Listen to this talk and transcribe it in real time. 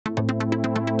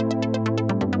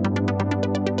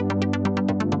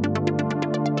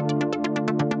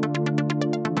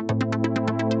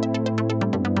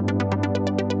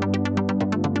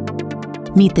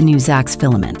Meet the new Zaxe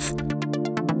Filaments.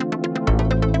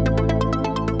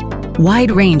 Wide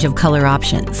range of color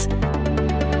options.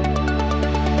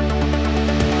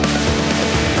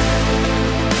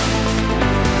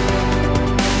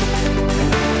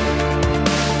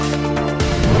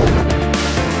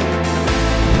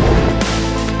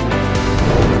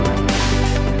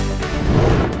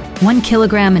 One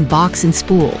kilogram in box and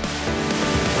spool.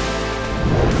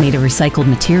 Made of recycled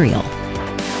material.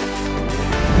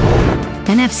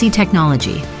 NFC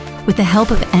technology. With the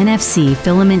help of NFC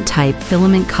filament type,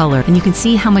 filament color, and you can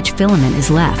see how much filament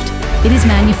is left. It is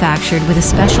manufactured with a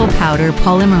special powder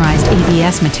polymerized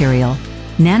ABS material,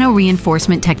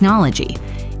 Nano-Reinforcement Technology.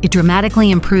 It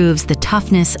dramatically improves the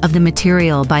toughness of the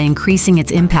material by increasing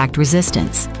its impact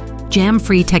resistance.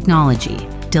 Jam-free technology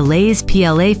delays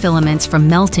PLA filaments from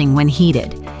melting when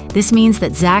heated. This means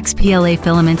that Zaxe PLA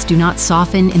filaments do not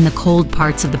soften in the cold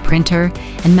parts of the printer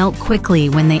and melt quickly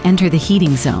when they enter the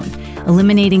heating zone,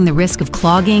 eliminating the risk of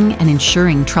clogging and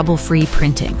ensuring trouble-free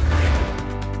printing.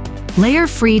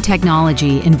 Layer-free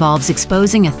technology involves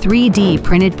exposing a 3D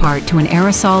printed part to an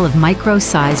aerosol of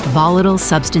micro-sized volatile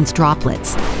substance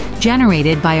droplets,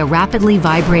 generated by a rapidly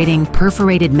vibrating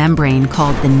perforated membrane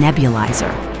called the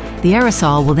nebulizer. The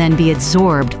aerosol will then be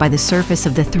absorbed by the surface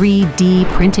of the 3D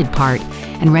printed part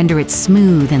and render it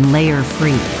smooth and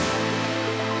layer-free.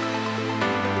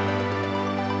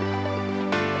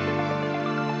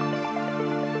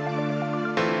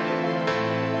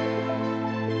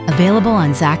 Available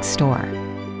on Zaxe Store.